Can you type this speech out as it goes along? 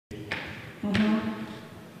Speak.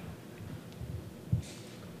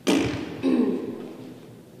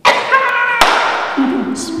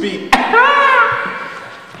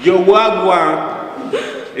 Yo, Wagwan.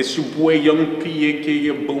 It's your boy Young P,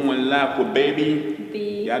 aka Booming Live with Baby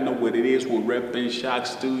D. Y'all know what it is. We're repping Shock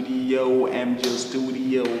Studio, MJ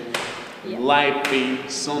Studio, Live B,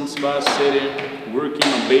 Sunspot City,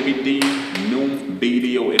 working on Baby D, new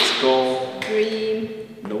video. It's called Dream.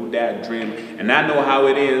 Know That Dream. And I know how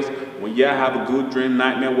it is when y'all have a good dream,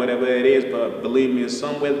 nightmare, whatever it is, but believe me,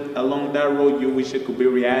 somewhere along that road you wish it could be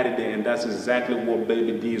reality, and that's exactly what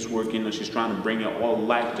Baby D is working on. She's trying to bring it all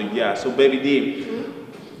life to y'all. So Baby D,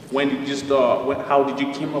 when did you start? How did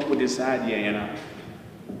you come up with this idea, you know?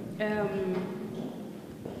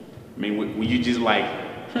 I mean, were you just like,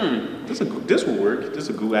 this will work, this is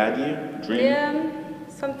a good idea, dream? Yeah,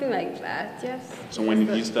 something like that, yes. So when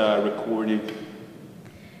did you start recording?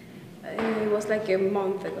 It was like a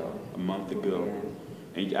month ago. A month ago.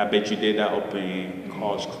 Yeah. And I bet you did that up in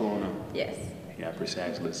College Corona. Yes. Yeah,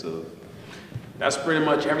 precisely. So that's pretty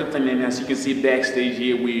much everything. And as you can see backstage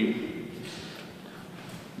here, we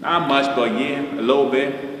not much, but yeah, a little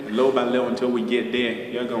by little until we get there.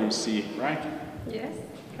 You're gonna see, right? Yes,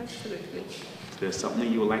 absolutely. Is there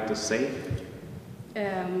something you would like to say?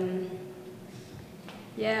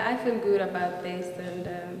 Yeah, I feel good about this, and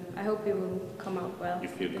I hope it will come out well. You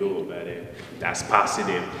feel good about it? That's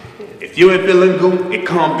positive. If you ain't feeling good, it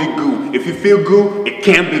can't be good. If you feel good, it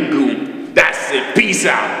can be good. That's it. Peace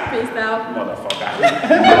out. Peace out.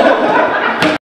 Motherfucker.